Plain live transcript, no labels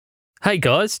Hey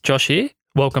guys, Josh here.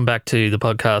 Welcome back to the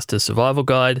Podcaster Survival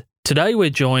Guide. Today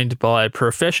we're joined by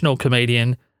professional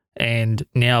comedian and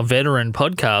now veteran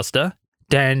podcaster,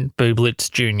 Dan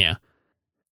Bublitz Jr.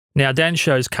 Now, Dan's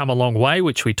show's come a long way,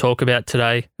 which we talk about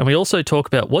today, and we also talk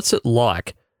about what's it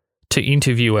like to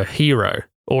interview a hero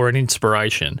or an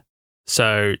inspiration.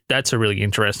 So that's a really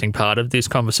interesting part of this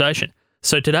conversation.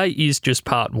 So today is just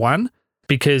part one,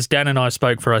 because Dan and I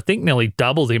spoke for, I think, nearly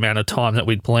double the amount of time that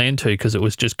we'd planned to because it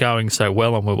was just going so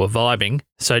well and we were vibing.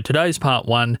 So today's part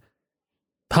one.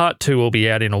 Part two will be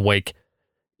out in a week.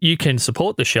 You can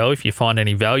support the show if you find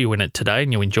any value in it today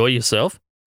and you enjoy yourself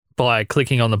by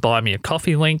clicking on the Buy Me a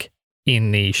Coffee link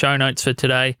in the show notes for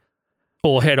today,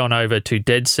 or head on over to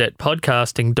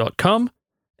deadsetpodcasting.com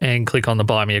and click on the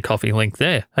Buy Me a Coffee link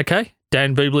there. Okay,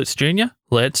 Dan Bublitz Jr.,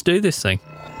 let's do this thing.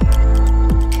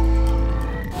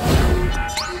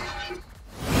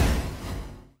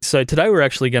 So today we're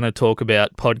actually going to talk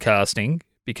about podcasting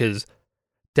because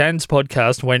Dan's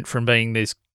podcast went from being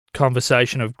this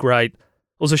conversation of great, it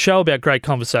was a show about great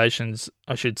conversations,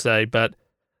 I should say, but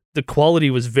the quality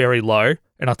was very low.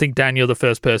 And I think, Dan, you're the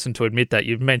first person to admit that.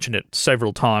 You've mentioned it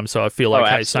several times, so I feel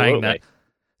okay saying that,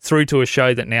 through to a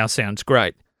show that now sounds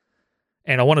great.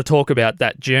 And I want to talk about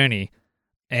that journey.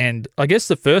 And I guess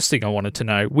the first thing I wanted to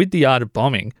know, with The Art of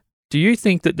Bombing, do you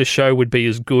think that the show would be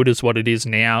as good as what it is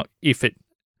now if it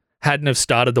hadn't have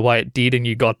started the way it did and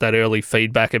you got that early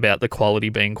feedback about the quality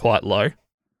being quite low?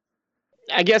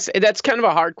 I guess that's kind of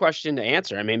a hard question to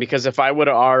answer. I mean, because if I would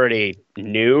have already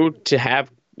knew to have,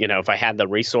 if I had the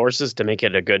resources to make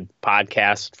it a good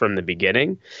podcast from the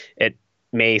beginning, it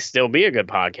may still be a good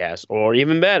podcast, or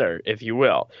even better, if you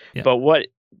will. Yeah. But what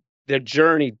the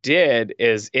journey did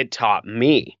is it taught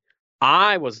me.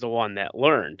 I was the one that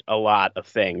learned a lot of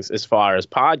things as far as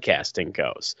podcasting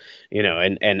goes,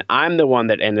 and I'm the one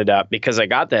that ended up, because I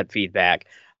got that feedback,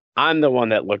 I'm the one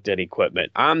that looked at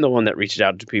equipment. I'm the one that reached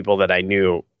out to people that I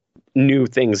knew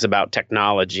things about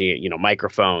technology,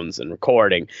 microphones and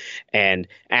recording, and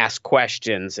asked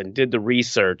questions and did the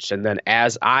research. And then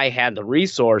as I had the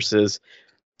resources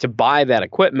to buy that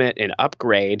equipment and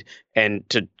upgrade and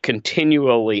to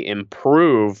continually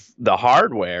improve the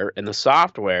hardware and the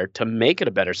software to make it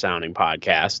a better sounding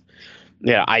podcast,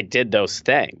 I did those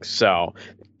things. So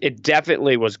it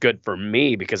definitely was good for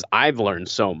me because I've learned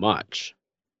so much.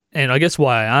 And I guess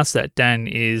why I asked that, Dan,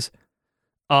 is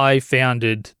I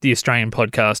founded the Australian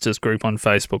Podcasters group on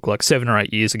Facebook like 7 or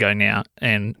 8 years ago now,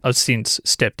 and I've since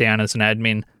stepped down as an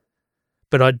admin.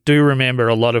 But I do remember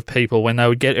a lot of people, when they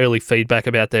would get early feedback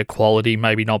about their quality,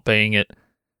 maybe not being at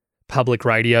public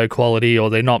radio quality, or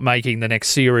they're not making the next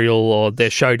serial, or their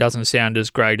show doesn't sound as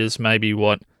great as maybe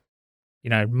what,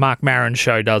 Mark Maron's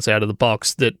show does out of the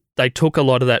box, that they took a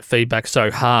lot of that feedback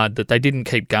so hard that they didn't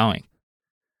keep going.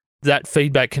 That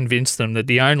feedback convinced them that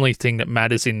the only thing that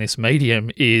matters in this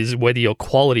medium is whether your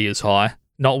quality is high,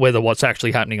 not whether what's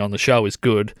actually happening on the show is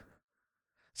good.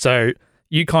 So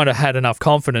you kind of had enough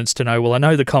confidence to know, well, I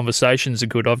know the conversations are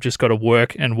good. I've just got to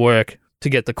work and work to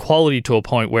get the quality to a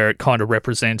point where it kind of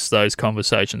represents those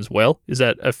conversations well. Is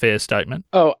that a fair statement?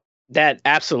 Oh, that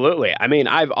absolutely. I mean,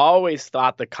 I've always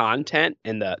thought the content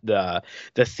and the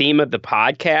theme of the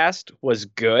podcast was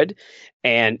good,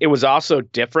 and it was also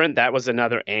different. That was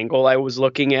another angle I was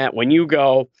looking at. When you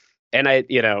go, and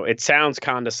it sounds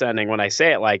condescending when I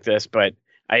say it like this, but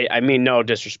I mean no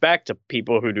disrespect to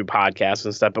people who do podcasts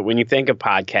and stuff, but when you think of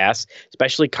podcasts,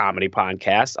 especially comedy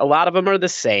podcasts, a lot of them are the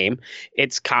same.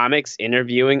 It's comics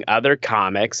interviewing other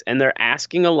comics, and they're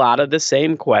asking a lot of the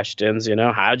same questions.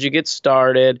 How'd you get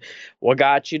started? What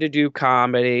got you to do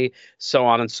comedy? So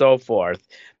on and so forth.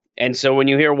 And so when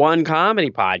you hear one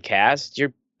comedy podcast,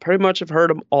 you're pretty much have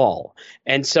heard them all.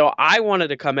 And so I wanted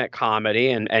to come at comedy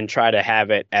and try to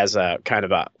have it as a kind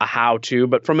of a how-to,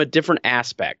 but from a different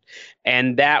aspect.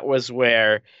 And that was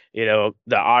where, the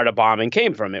Art of Bombing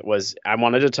came from. It was, I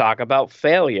wanted to talk about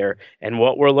failure and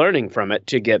what we're learning from it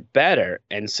to get better.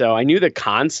 And so I knew the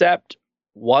concept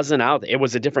wasn't out there. It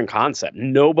was a different concept.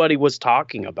 Nobody was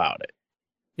talking about it.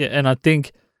 Yeah, and I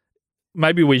think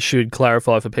maybe we should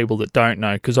clarify for people that don't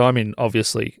know, because I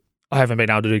haven't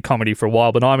been able to do comedy for a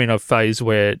while, but I'm in a phase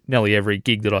where nearly every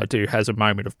gig that I do has a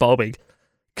moment of bombing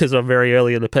because I'm very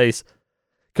early in the piece.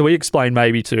 Can we explain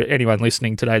maybe to anyone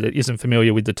listening today that isn't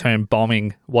familiar with the term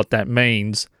bombing, what that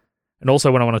means? And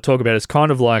also what I want to talk about is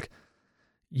kind of like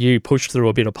you pushed through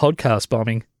a bit of podcast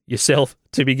bombing yourself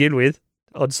to begin with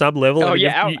on some level. Oh,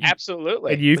 yeah,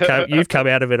 absolutely. And you've come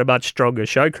out of it a much stronger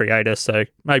show creator, so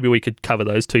maybe we could cover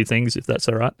those two things if that's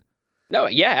all right. No,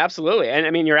 yeah, absolutely. And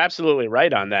I mean, you're absolutely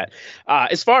right on that.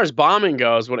 As far as bombing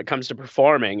goes, when it comes to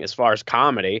performing, as far as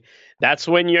comedy, that's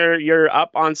when you're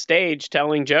up on stage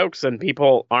telling jokes and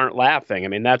people aren't laughing. I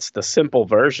mean, that's the simple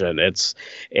version. It's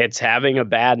having a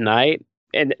bad night.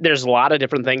 And there's a lot of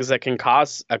different things that can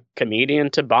cause a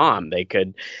comedian to bomb. They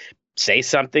could say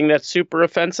something that's super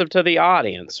offensive to the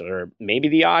audience, or maybe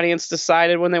the audience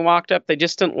decided when they walked up they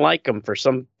just didn't like them for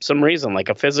some reason, like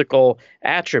a physical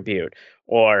attribute,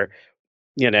 or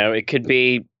it could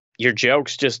be your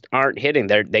jokes just aren't hitting.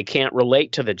 They can't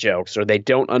relate to the jokes, or they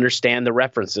don't understand the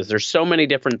references. There's so many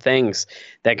different things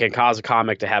that can cause a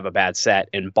comic to have a bad set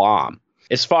and bomb.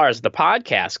 As far as the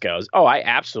podcast goes, I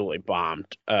absolutely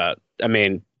bombed. I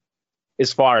mean,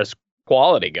 as far as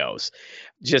quality goes,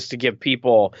 just to give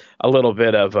people a little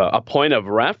bit of a point of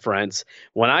reference,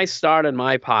 when I started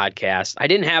my podcast, I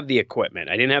didn't have the equipment.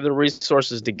 I didn't have the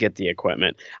resources to get the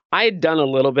equipment. I had done a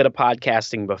little bit of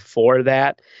podcasting before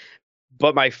that,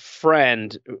 but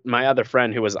my other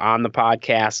friend who was on the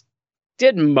podcast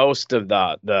did most of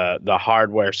the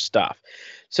hardware stuff.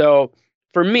 So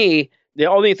for me, the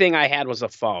only thing I had was a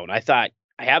phone. I thought,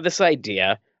 I have this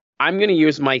idea. I'm going to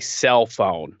use my cell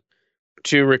phone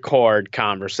to record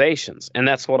conversations. And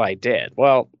that's what I did.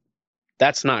 Well,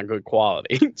 that's not good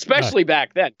quality, especially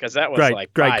back then, because that was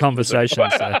great conversation.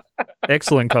 So.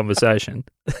 Excellent conversation.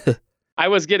 I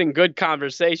was getting good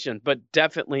conversation, but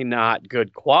definitely not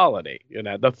good quality.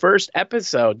 The first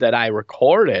episode that I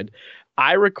recorded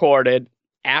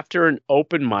after an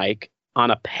open mic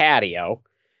on a patio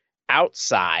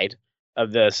outside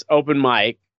of this open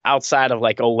mic outside of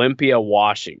like Olympia,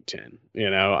 Washington.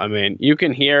 I mean, you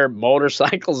can hear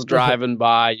motorcycles driving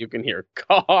by, you can hear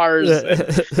cars,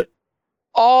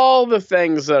 all the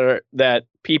things that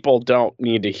people don't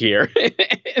need to hear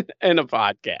in a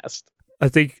podcast. I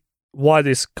think why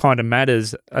this kind of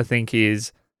matters,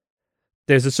 is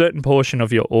there's a certain portion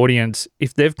of your audience,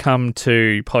 if they've come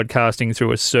to podcasting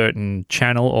through a certain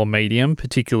channel or medium,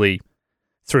 particularly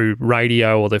through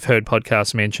radio, or they've heard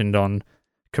podcasts mentioned on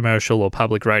commercial or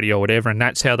public radio or whatever, and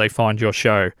that's how they find your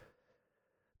show.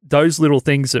 Those little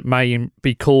things that may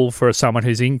be cool for someone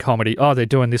who's in comedy, they're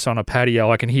doing this on a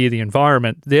patio, I can hear the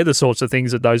environment, they're the sorts of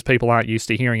things that those people aren't used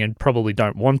to hearing and probably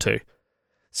don't want to.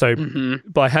 So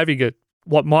by having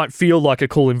what might feel like a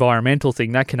cool environmental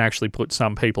thing, that can actually put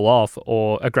some people off,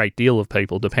 or a great deal of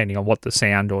people, depending on what the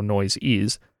sound or noise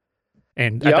is.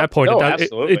 And at that point,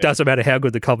 it doesn't matter how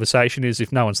good the conversation is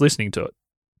if no one's listening to it.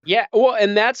 Yeah, well,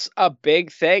 and that's a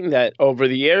big thing that over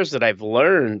the years that I've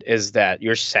learned, is that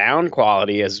your sound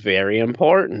quality is very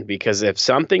important, because if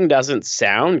something doesn't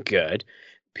sound good,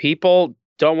 people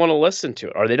don't want to listen to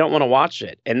it, or they don't want to watch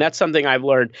it. And that's something I've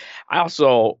learned. I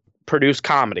also produce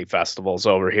comedy festivals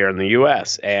over here in the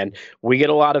US, and we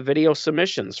get a lot of video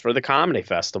submissions for the comedy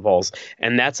festivals.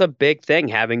 And that's a big thing,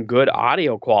 having good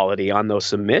audio quality on those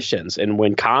submissions. And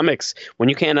when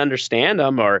you can't understand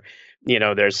them, or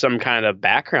there's some kind of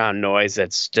background noise,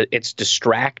 it's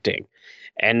distracting.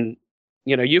 And,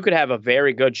 you could have a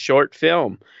very good short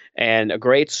film and a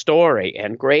great story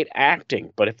and great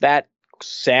acting, but if that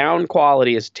sound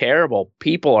quality is terrible,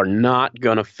 people are not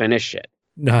going to finish it.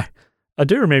 No, I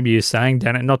do remember you saying,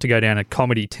 Dan, not to go down a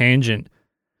comedy tangent,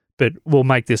 but we'll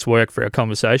make this work for our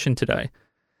conversation today,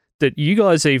 that you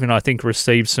guys even, I think,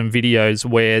 received some videos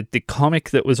where the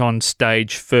comic that was on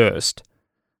stage first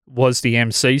was the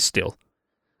MC still.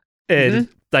 And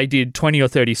they did 20 or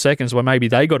 30 seconds where maybe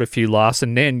they got a few laughs,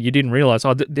 and then you didn't realize,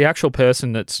 the actual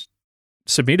person that's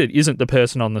submitted isn't the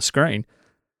person on the screen.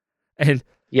 And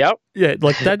yeah,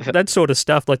 like that sort of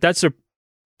stuff, like that's a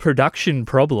production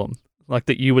problem, like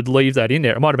that you would leave that in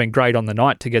there. It might have been great on the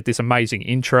night to get this amazing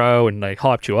intro and they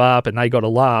hyped you up and they got a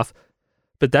laugh.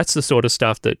 But that's the sort of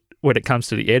stuff that when it comes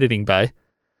to the editing bay,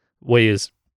 we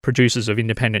as producers of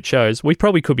independent shows, we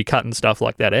probably could be cutting stuff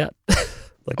like that out.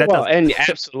 And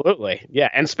absolutely. Yeah.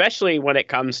 And especially when it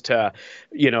comes to,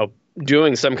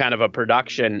 doing some kind of a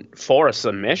production for a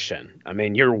submission. I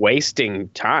mean, you're wasting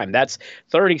time. That's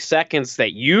 30 seconds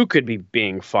that you could be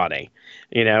being funny.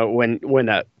 When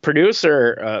a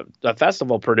producer, a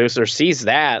festival producer sees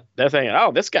that, they're thinking,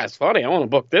 oh, this guy's funny, I want to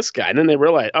book this guy. And then they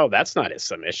realize, oh, that's not his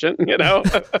submission,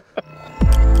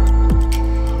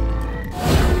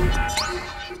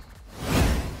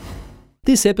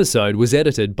 This episode was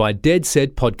edited by Dead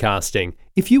Set Podcasting.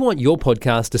 If you want your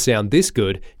podcast to sound this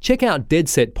good, check out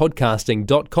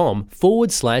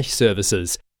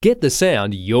deadsetpodcasting.com/services. Get the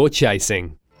sound you're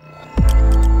chasing.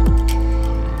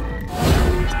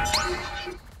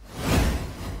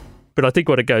 But I think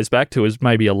what it goes back to is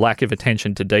maybe a lack of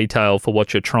attention to detail for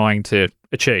what you're trying to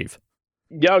achieve.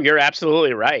 No, you're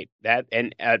absolutely right. That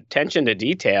and attention to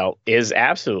detail is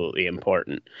absolutely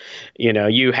important.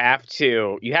 You have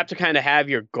to kind of have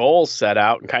your goals set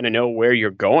out and kind of know where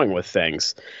you're going with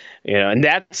things. And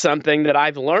that's something that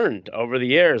I've learned over the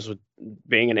years with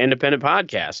being an independent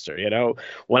podcaster.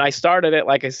 When I started it,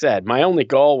 like I said, my only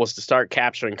goal was to start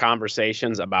capturing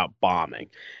conversations about bombing.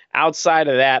 Outside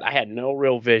of that, I had no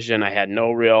real vision. I had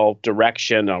no real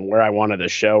direction on where I wanted the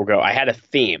show go. I had a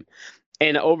theme.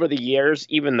 And over the years,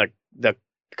 even the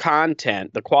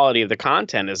content, the quality of the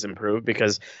content has improved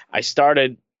because I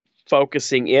started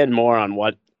focusing in more on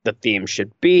what the theme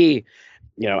should be,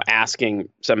 asking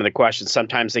some of the questions.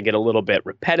 Sometimes they get a little bit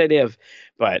repetitive,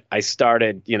 but I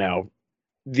started,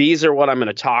 these are what I'm going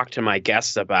to talk to my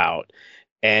guests about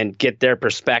and get their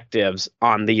perspectives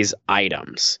on these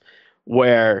items.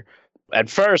 Where at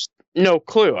first, no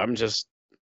clue. I'm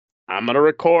going to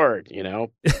record,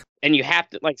 And you have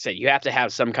to, like I said, you have to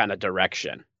have some kind of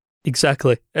direction.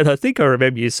 Exactly. And I think I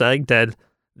remember you saying, Dad,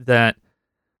 that,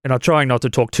 and I'm trying not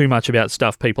to talk too much about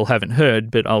stuff people haven't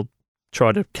heard, but I'll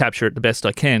try to capture it the best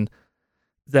I can,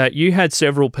 that you had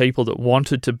several people that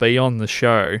wanted to be on the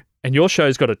show, and your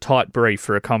show's got a tight brief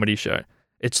for a comedy show.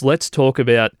 It's let's talk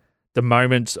about the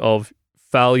moments of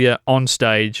failure on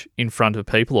stage in front of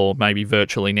people, or maybe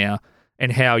virtually now,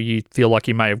 and how you feel like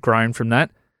you may have grown from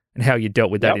that. And how you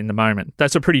dealt with that in the moment.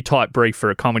 That's a pretty tight brief for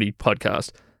a comedy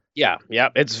podcast. Yeah.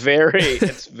 It's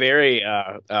very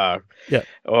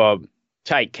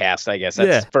tight cast, I guess.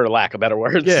 That's for lack of better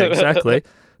words. Yeah, exactly.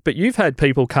 But you've had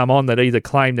people come on that either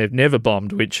claim they've never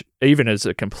bombed, which even as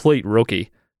a complete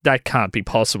rookie, that can't be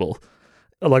possible.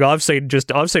 Like I've seen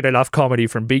enough comedy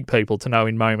from big people to know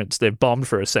in moments they've bombed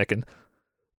for a second.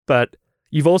 But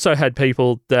you've also had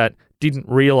people that didn't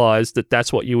realize that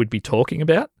that's what you would be talking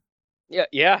about.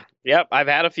 Yep. I've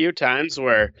had a few times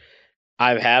where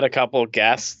I've had a couple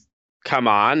guests come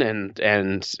on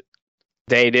and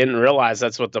they didn't realize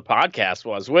that's what the podcast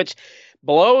was, which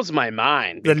blows my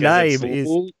mind. The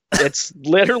name it's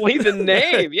literally the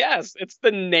name. Yes, it's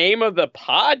the name of the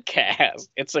podcast.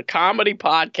 It's a comedy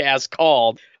podcast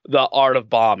called The Art of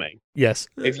Bombing. Yes.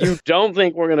 If you don't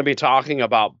think we're going to be talking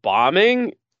about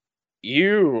bombing,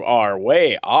 you are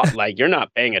way off. Like, you're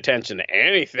not paying attention to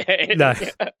anything. No.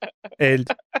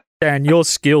 And your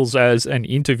skills as an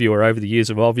interviewer over the years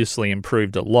have obviously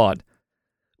improved a lot.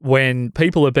 When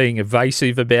people are being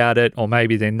evasive about it, or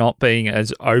maybe they're not being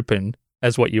as open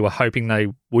as what you were hoping they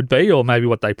would be, or maybe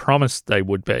what they promised they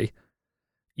would be,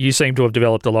 you seem to have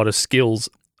developed a lot of skills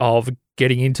of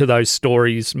getting into those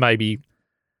stories maybe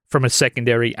from a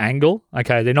secondary angle.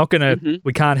 Okay, they're not going to,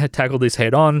 we can't tackle this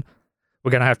head on.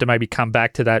 We're going to have to maybe come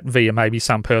back to that via maybe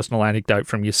some personal anecdote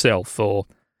from yourself, or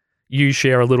you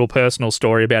share a little personal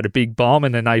story about a big bomb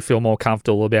and then they feel more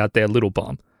comfortable about their little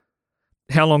bomb.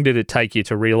 How long did it take you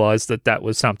to realize that that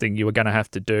was something you were going to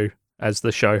have to do as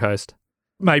the show host?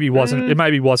 It maybe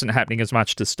wasn't happening as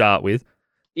much to start with.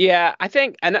 Yeah, I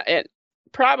think, and it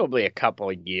probably a couple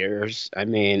of years. I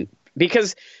mean,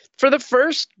 because for the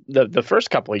first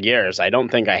couple of years, I don't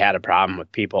think I had a problem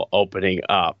with people opening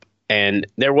up. And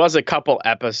there was a couple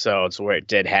episodes where it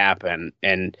did happen.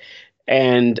 And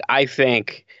I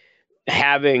think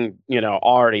having,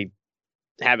 already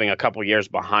having a couple years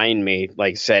behind me,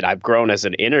 like I said, I've grown as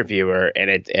an interviewer,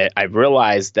 and I've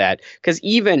realized that, because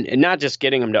even not just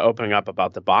getting them to open up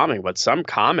about the bombing, but some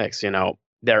comics,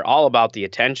 they're all about the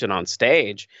attention on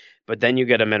stage, but then you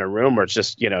get them in a room where it's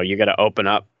just, you got to open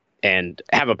up and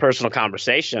have a personal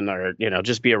conversation, or,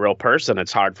 just be a real person.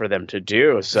 It's hard for them to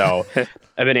do. So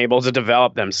I've been able to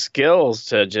develop them skills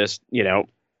to just,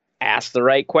 ask the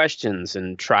right questions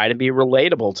and try to be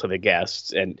relatable to the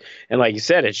guests. And like you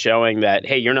said, it's showing that,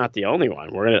 hey, you're not the only one.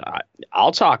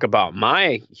 I'll talk about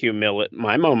my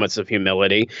moments of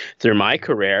humility through my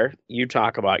career. You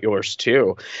talk about yours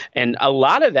too. And a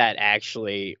lot of that,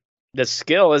 actually, the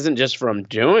skill isn't just from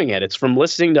doing it. It's from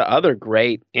listening to other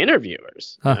great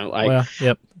interviewers.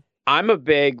 I'm a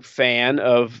big fan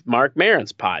of Mark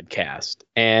Maron's podcast,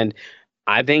 and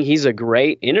I think he's a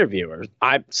great interviewer.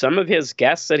 Some of his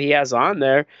guests that he has on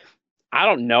there, I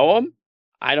don't know him.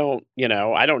 I don't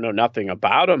know nothing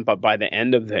about him, but by the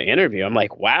end of the interview, I'm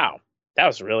like, wow, that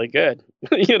was really good.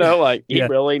 He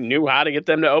really knew how to get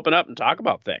them to open up and talk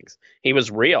about things. He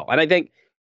was real. And I think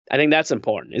that's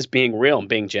important, is being real and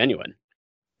being genuine.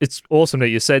 It's awesome that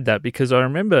you said that, because I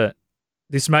remember,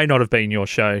 this may not have been your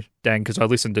show, Dan, because I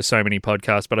listened to so many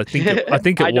podcasts, but I think it was.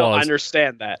 I don't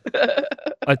understand that.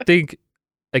 I think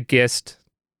a guest,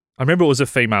 I remember it was a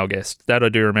female guest, that I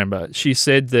do remember. She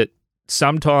said that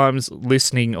sometimes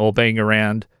listening or being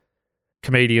around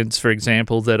comedians, for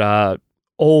example, that are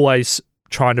always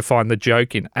trying to find the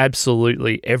joke in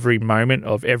absolutely every moment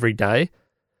of every day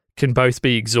can both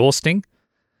be exhausting,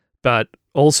 but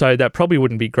also that probably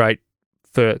wouldn't be great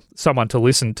for someone to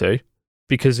listen to,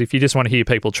 because if you just want to hear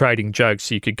people trading jokes,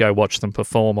 you could go watch them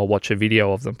perform or watch a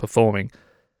video of them performing.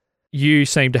 You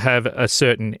seem to have a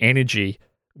certain energy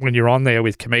when you're on there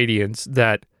with comedians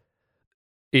that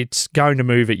it's going to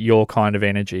move at your kind of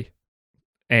energy.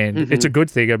 And it's a good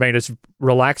thing. I mean, it's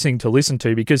relaxing to listen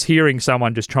to, because hearing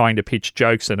someone just trying to pitch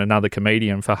jokes at another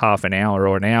comedian for half an hour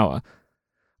or an hour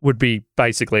would be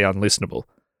basically unlistenable.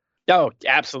 Oh,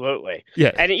 absolutely.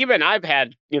 Yeah. And even I've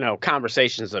had,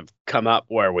 conversations have come up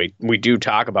where we do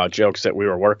talk about jokes that we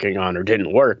were working on or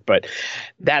didn't work. But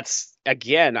that's,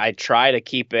 again, I try to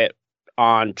keep it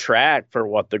on track for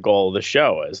what the goal of the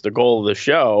show is. The goal of the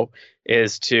show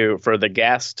is for the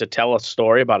guests to tell a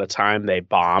story about a time they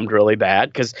bombed really bad,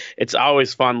 because it's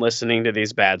always fun listening to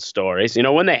these bad stories.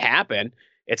 When they happen,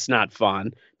 it's not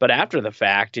fun, but after the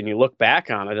fact, and you look back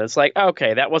on it, it's like,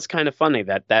 okay, that was kind of funny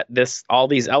that all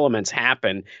these elements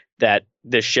happened, that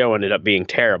this show ended up being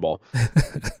terrible.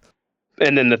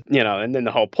 And then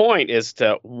the whole point is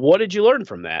what did you learn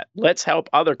from that? Let's help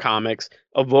other comics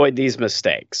avoid these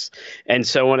mistakes. And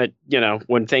so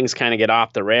when things kind of get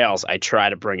off the rails, I try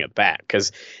to bring it back,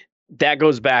 because that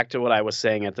goes back to what I was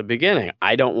saying at the beginning.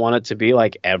 I don't want it to be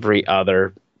like every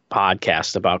other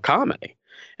podcast about comedy.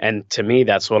 And to me,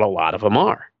 that's what a lot of them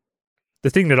are.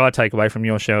 The thing that I take away from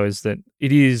your show is that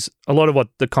it is a lot of what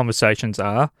the conversations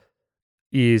are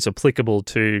is applicable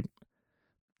to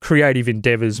creative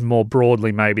endeavors more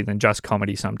broadly maybe than just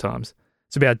comedy sometimes.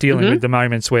 It's about dealing with the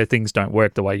moments where things don't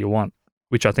work the way you want,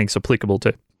 which I think is applicable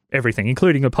to everything,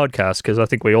 including a podcast, because I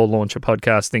think we all launch a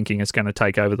podcast thinking it's going to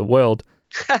take over the world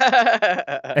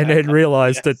and then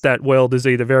realize that world is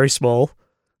either very small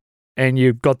and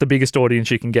you've got the biggest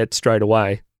audience you can get straight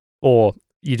away, or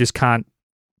you just can't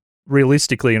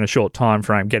realistically in a short time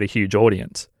frame get a huge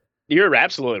audience. You're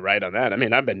absolutely right on that. I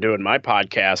mean, I've been doing my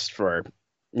podcast for,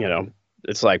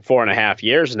 it's like 4.5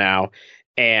 years now,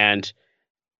 and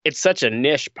it's such a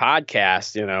niche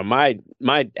podcast.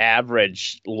 My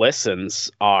average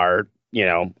listens are,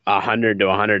 100 to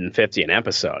 150 an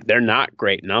episode. They're not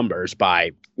great numbers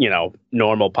by,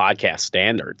 normal podcast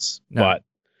standards, but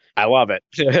I love it.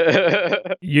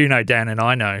 Dan and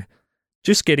I know,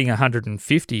 just getting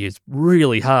 150 is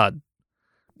really hard.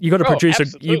 You got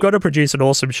to produce an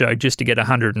awesome show just to get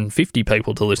 150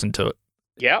 people to listen to it.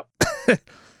 Yep.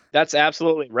 That's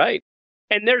absolutely right.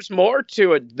 And there's more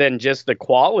to it than just the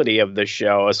quality of the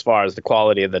show, as far as the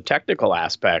quality of the technical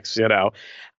aspects. Through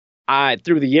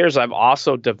the years, I've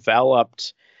also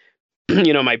developed,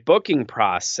 my booking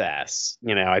process.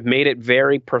 I've made it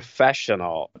very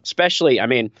professional, especially,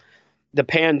 the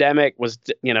pandemic was,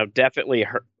 definitely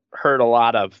hurt a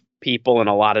lot of people in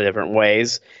a lot of different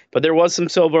ways, but there was some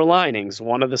silver linings.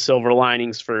 One of the silver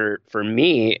linings for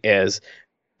me is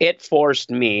it forced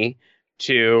me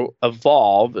to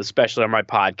evolve, especially on my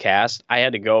podcast. I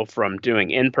had to go from doing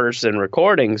in-person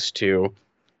recordings to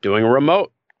doing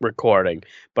remote recording,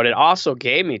 but it also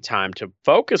gave me time to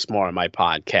focus more on my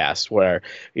podcast, where,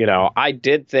 I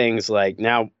did things like,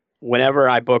 now whenever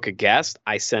I book a guest,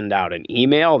 I send out an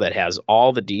email that has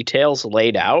all the details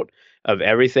laid out of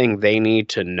everything they need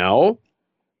to know.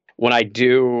 When I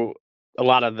do a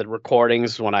lot of the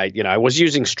recordings, when I was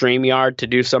using StreamYard to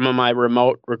do some of my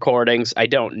remote recordings. I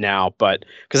don't now, but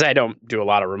because I don't do a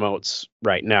lot of remotes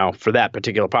right now for that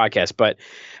particular podcast. But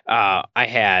I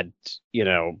had,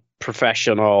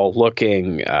 professional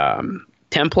looking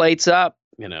templates up,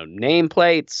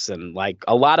 nameplates, and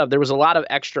there was a lot of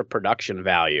extra production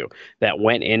value that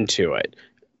went into it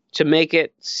to make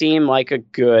it seem like a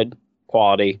good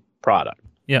quality product.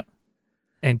 Yeah.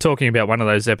 And talking about one of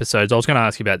those episodes, I was going to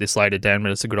ask you about this later, Dan,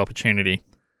 but it's a good opportunity.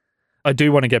 I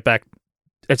do want to get back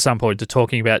at some point to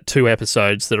talking about 2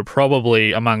 episodes that are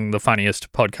probably among the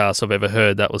funniest podcasts I've ever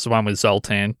heard. That was the one with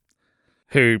Zoltan,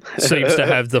 who seems to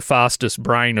have the fastest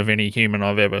brain of any human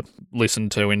I've ever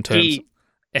listened to in terms...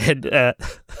 And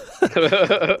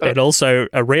also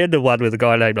a random one with a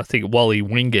guy named, I think, Wally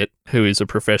Wingett, who is a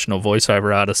professional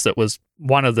voiceover artist. That was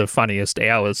one of the funniest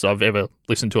hours I've ever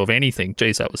listened to of anything.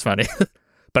 Geez, that was funny.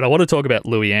 But I want to talk about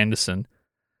Louis Anderson.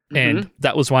 And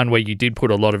that was one where you did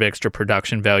put a lot of extra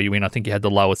production value in. I think you had the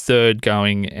lower third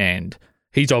going, and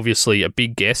he's obviously a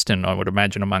big guest, and I would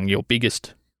imagine among your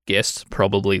biggest guests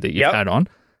probably that you've had on.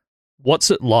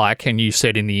 What's it like? And you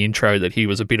said in the intro that he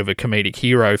was a bit of a comedic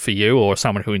hero for you, or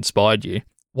someone who inspired you.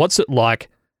 What's it like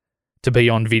to be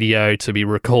on video, to be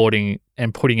recording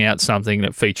and putting out something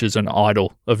that features an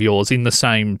idol of yours in the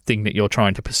same thing that you're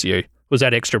trying to pursue? Was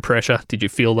that extra pressure? Did you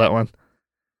feel that one?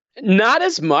 Not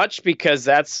as much because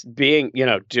that's being,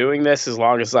 doing this as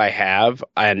long as I have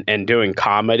and doing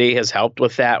comedy has helped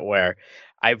with that where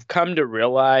I've come to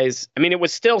realize, I mean, it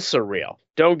was still surreal.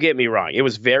 Don't get me wrong. It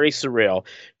was very surreal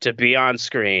to be on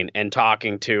screen and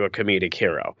talking to a comedic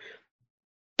hero.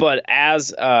 But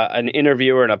as an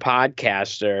interviewer and a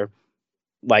podcaster,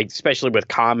 like especially with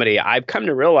comedy, I've come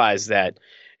to realize that,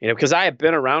 because I have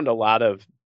been around a lot of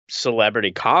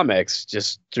celebrity comics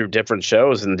just through different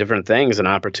shows and different things and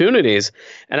opportunities,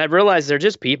 and I've realized they're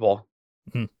just people.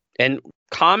 Hmm. And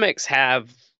comics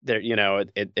have their,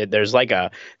 there's like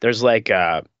a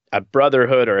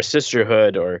brotherhood or a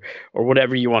sisterhood or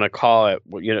whatever you want to call it.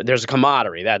 There's a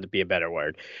camaraderie, that'd be a better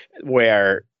word,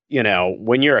 where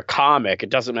when you're a comic, it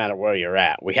doesn't matter where you're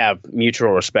at. We have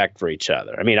mutual respect for each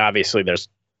other. I mean, obviously, there's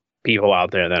people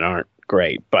out there that aren't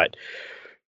great, but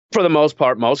for the most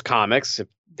part, most comics, if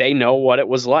they know what it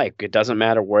was like. It doesn't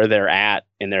matter where they're at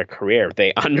in their career.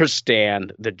 They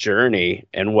understand the journey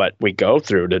and what we go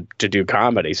through to do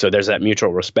comedy. So there's that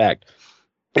mutual respect.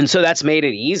 And so that's made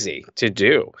it easy to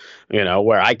do,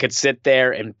 where I could sit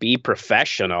there and be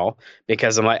professional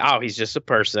because I'm like, oh, he's just a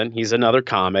person. He's another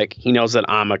comic. He knows that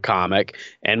I'm a comic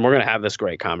and we're going to have this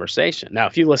great conversation. Now,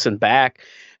 if you listen back,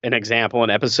 an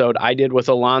episode I did with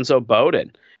Alonzo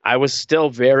Bowden, I was still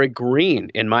very green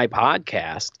in my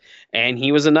podcast and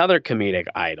he was another comedic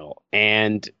idol.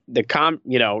 And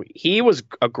he was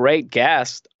a great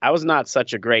guest. I was not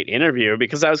such a great interviewer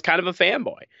because I was kind of a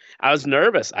fanboy. I was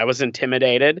nervous. I was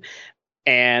intimidated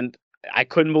and I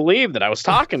couldn't believe that I was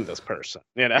talking to this person,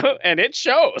 and it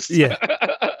shows. Yeah.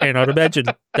 And I'd imagine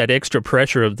that extra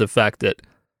pressure of the fact that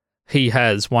he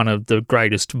has one of the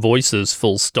greatest voices,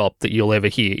 full stop, that you'll ever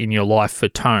hear in your life for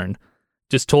tone.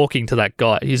 Just talking to that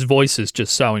guy, his voice is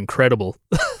just so incredible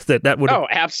that would. Oh,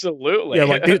 absolutely. Yeah,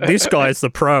 like this guy's the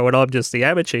pro and I'm just the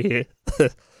amateur here.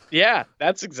 Yeah,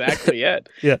 that's exactly it.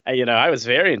 Yeah. I was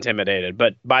very intimidated,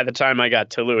 but by the time I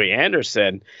got to Louis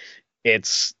Anderson,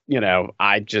 it's,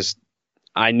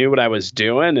 I knew what I was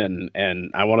doing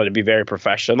and I wanted to be very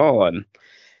professional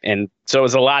and so it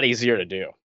was a lot easier to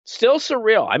do. Still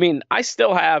surreal. I mean, I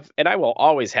still have, and I will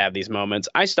always have these moments.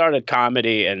 I started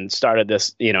comedy and started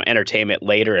this, entertainment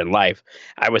later in life.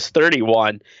 I was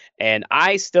 31 and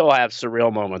I still have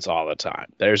surreal moments all the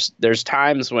time. There's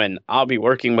times when I'll be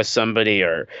working with somebody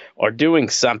or doing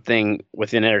something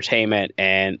within entertainment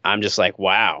and I'm just like,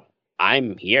 wow,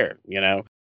 I'm here.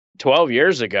 12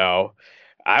 years ago,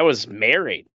 I was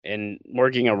married and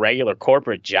working a regular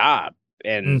corporate job.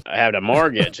 And I had a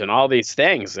mortgage and all these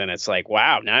things. And it's like,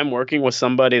 wow, now I'm working with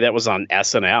somebody that was on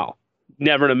SNL.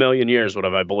 Never in a million years would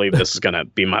have I believed this is going to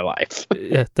be my life.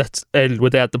 Yeah, and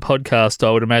without the podcast,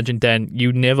 I would imagine, Dan,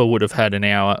 you never would have had an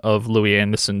hour of Louis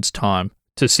Anderson's time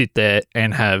to sit there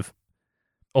and have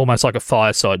almost like a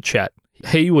fireside chat.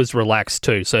 He was relaxed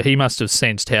too, so he must have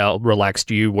sensed how relaxed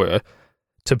you were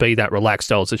to be that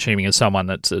relaxed, I was assuming, as someone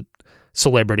that's a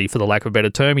celebrity, for the lack of a better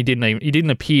term. He didn't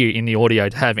appear in the audio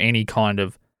to have any kind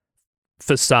of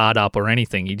facade up or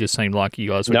anything. He just seemed like you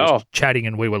guys were just chatting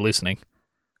and we were listening.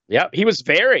 Yeah, he was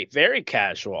very, very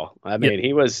casual. I mean,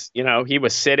 he was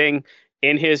sitting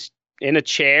in a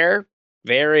chair,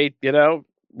 very,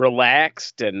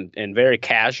 relaxed and very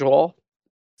casual.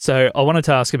 So I wanted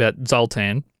to ask about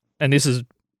Zoltan, and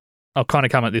I'll kind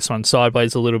of come at this one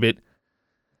sideways a little bit.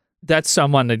 That's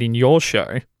someone that in your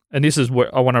show, and this is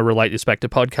where I want to relate this back to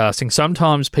podcasting,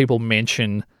 sometimes people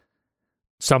mention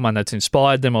someone that's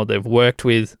inspired them or they've worked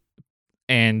with,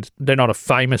 and they're not a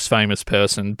famous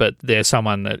person, but they're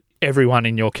someone that everyone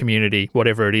in your community,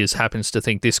 whatever it is, happens to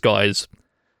think this guy is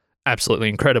absolutely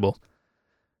incredible.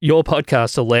 Your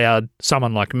podcast allowed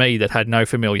someone like me that had no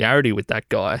familiarity with that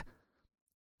guy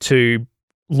to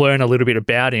learn a little bit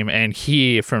about him and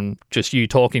hear from just you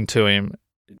talking to him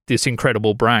this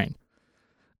incredible brain.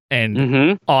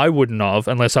 And I wouldn't have,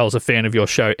 unless I was a fan of your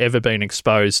show, ever been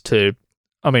exposed to,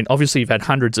 I mean, obviously you've had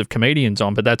hundreds of comedians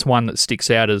on, but that's one that sticks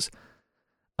out as,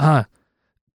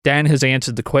 Dan has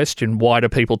answered the question, why do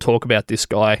people talk about this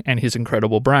guy and his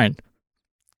incredible brain?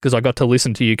 Because I got to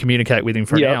listen to you communicate with him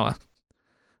for an hour.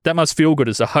 That must feel good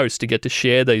as a host to get to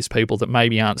share these people that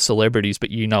maybe aren't celebrities, but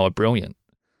are brilliant.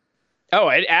 Oh,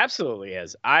 it absolutely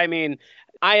is. I mean,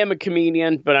 I am a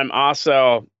comedian, but I'm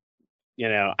also,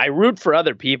 I root for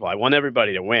other people. I want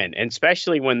everybody to win. And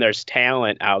especially when there's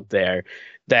talent out there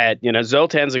that,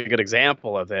 Zoltan's a good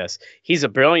example of this. He's a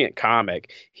brilliant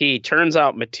comic. He turns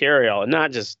out material, and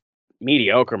not just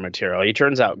mediocre material. He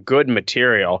turns out good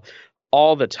material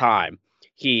all the time.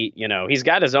 He's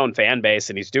got his own fan base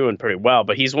and he's doing pretty well,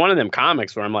 but he's one of them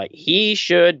comics where I'm like, he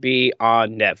should be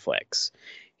on Netflix.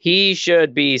 He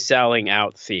should be selling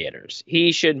out theaters.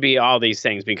 He should be all these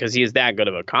things because he is that good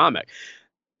of a comic.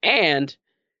 And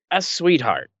a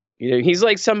sweetheart. You know, he's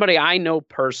like somebody I know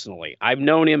personally. I've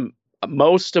known him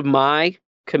most of my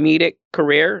comedic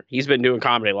career. He's been doing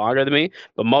comedy longer than me,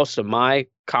 but most of my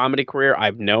comedy career,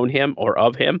 I've known him or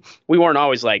of him. We weren't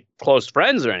always like close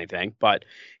friends or anything, but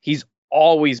he's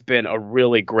always been a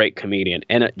really great comedian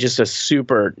and just a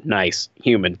super nice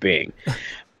human being.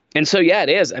 And so, yeah, it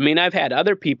is. I mean, I've had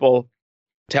other people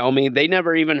tell me they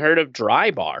never even heard of Dry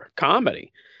Bar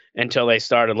comedy until they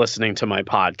started listening to my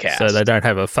podcast. So they don't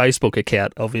have a Facebook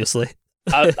account, obviously.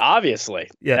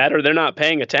 Obviously. Yeah. That or they're not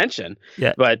paying attention.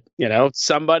 Yeah. But, you know,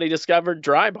 somebody discovered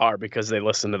Dry Bar because they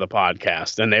listened to the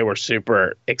podcast and they were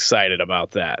super excited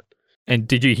about that. And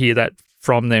did you hear that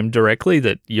from them directly,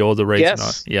 that you're the reason?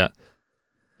 Yes. Yeah.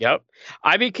 Yep.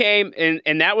 I became,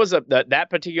 and that was that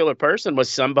particular person was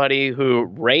somebody who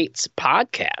rates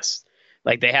podcasts.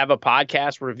 Like they have a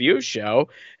podcast review show,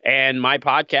 and my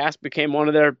podcast became one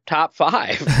of their top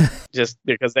 5 just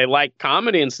because they like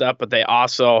comedy and stuff, but they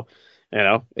also, you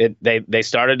know, they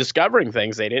started discovering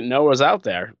things they didn't know was out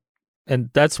there. And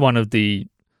that's one of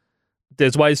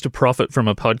there's ways to profit from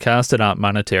a podcast that aren't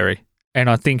monetary. And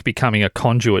I think becoming a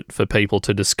conduit for people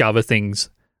to discover things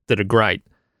that are great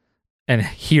and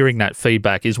hearing that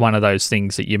feedback is one of those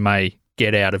things that you may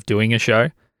get out of doing a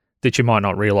show that you might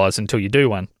not realize until you do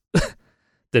one.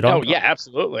 Yeah,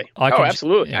 absolutely.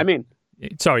 Absolutely. Yeah. I mean,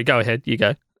 sorry, go ahead. You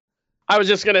go. I was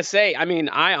just going to say, I mean,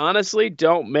 I honestly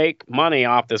don't make money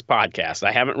off this podcast.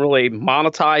 I haven't really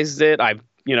monetized it. I've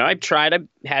tried to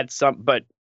had some, but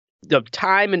the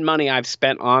time and money I've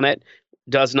spent on it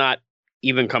does not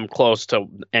even come close to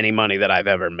any money that I've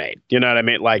ever made. You know what I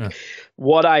mean? Like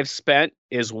what I've spent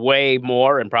is way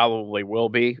more and probably will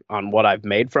be on what I've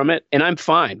made from it. And I'm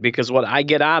fine because what I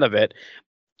get out of it,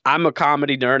 I'm a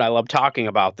comedy nerd. I love talking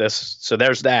about this. So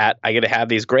there's that. I get to have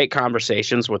these great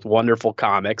conversations with wonderful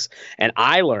comics and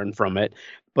I learn from it.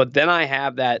 But then I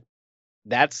have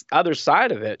that's other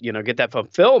side of it, you know, get that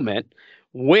fulfillment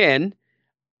when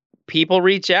people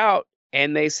reach out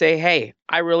and they say, hey,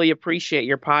 I really appreciate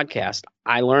your podcast.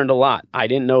 I learned a lot. I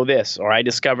didn't know this, or I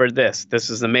discovered this. This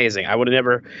is amazing. I would have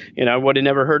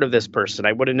never heard of this person.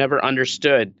 I would have never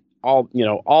understood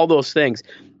all those things.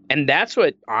 And that's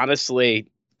what honestly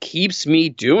keeps me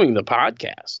doing the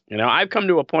podcast. You know, I've come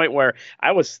to a point where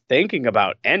I was thinking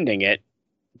about ending it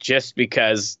just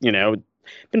because, you know,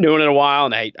 been doing it a while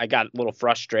and I got a little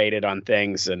frustrated on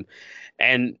things and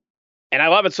I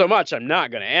love it so much, I'm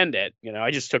not going to end it. You know,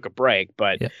 I just took a break,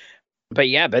 but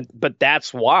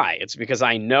that's why. It's because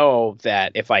I know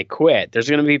that if I quit, there's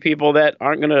going to be people that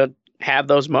aren't going to have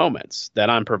those moments that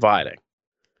I'm providing.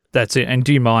 That's it. And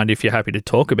do you mind if you're happy to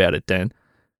talk about it, Dan?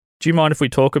 Do you mind if we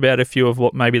talk about a few of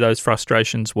what maybe those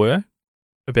frustrations were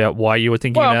about why you were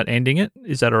thinking about ending it?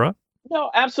 Is that all right?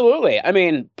 No, absolutely. I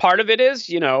mean, part of it is,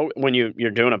 you know, when you're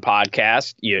doing a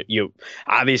podcast, you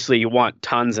obviously you want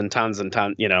tons and tons and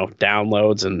tons, you know,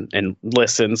 downloads and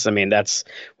listens. I mean,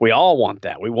 we all want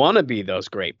that. We want to be those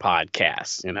great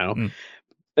podcasts, you know.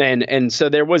 And so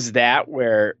there was that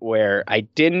where I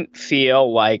didn't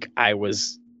feel like I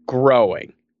was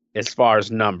growing as far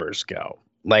as numbers go.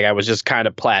 Like I was just kind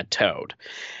of plateaued.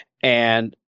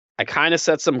 And I kind of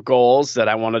set some goals that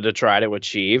I wanted to try to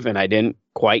achieve, and I didn't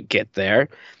quite get there.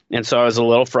 And so I was a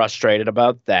little frustrated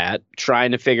about that,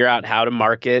 trying to figure out how to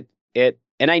market it.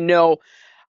 And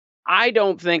I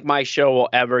don't think my show will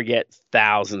ever get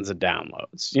thousands of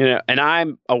downloads, you know, and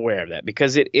I'm aware of that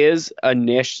because it is a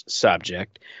niche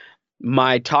subject.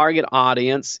 My target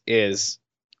audience is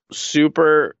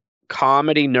super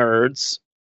comedy nerds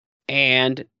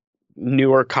and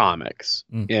newer comics.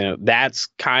 You know, that's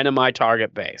kind of my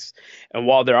target base. And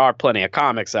while there are plenty of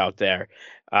comics out there,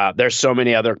 there's so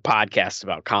many other podcasts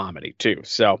about comedy too.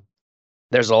 So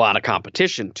there's a lot of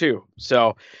competition too.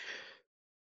 So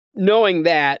knowing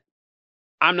that,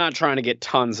 I'm not trying to get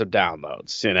tons of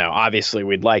downloads, you know, obviously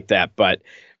we'd like that, but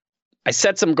I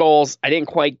set some goals. I didn't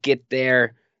quite get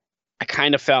there. I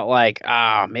kind of felt like,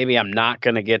 maybe I'm not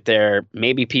going to get there.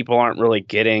 Maybe people aren't really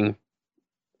getting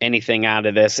anything out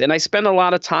of this. And I spend a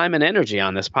lot of time and energy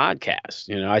on this podcast.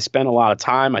 You know, I spend a lot of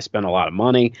time, I spend a lot of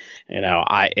money. You know,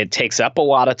 it takes up a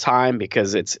lot of time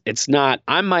because it's not,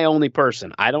 I'm my only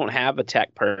person. I don't have a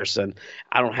tech person.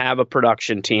 I don't have a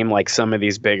production team like some of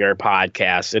these bigger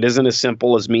podcasts. It isn't as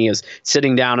simple as me as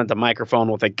sitting down at the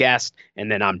microphone with a guest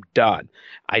and then I'm done.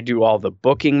 I do all the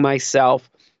booking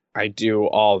myself. I do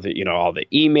all the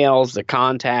emails, the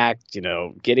contact, you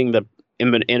know, getting the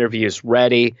interviews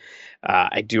ready.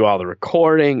 I do all the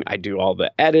recording. I do all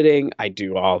the editing. I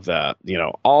do all the,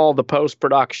 all the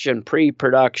post-production,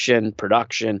 pre-production,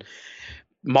 production,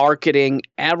 marketing,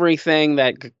 everything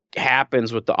that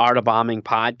happens with the Art of Bombing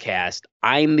podcast.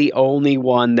 I'm the only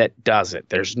one that does it.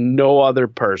 There's no other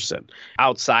person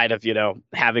outside of,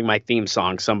 having my theme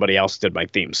song. Somebody else did my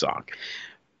theme song.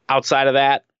 Outside of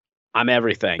that, I'm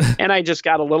everything. And I just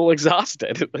got a little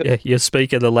exhausted. Yeah, you're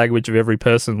speaking the language of every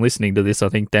person listening to this, I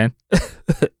think, Dan.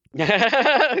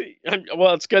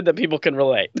 Well, it's good that people can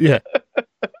relate. Yeah.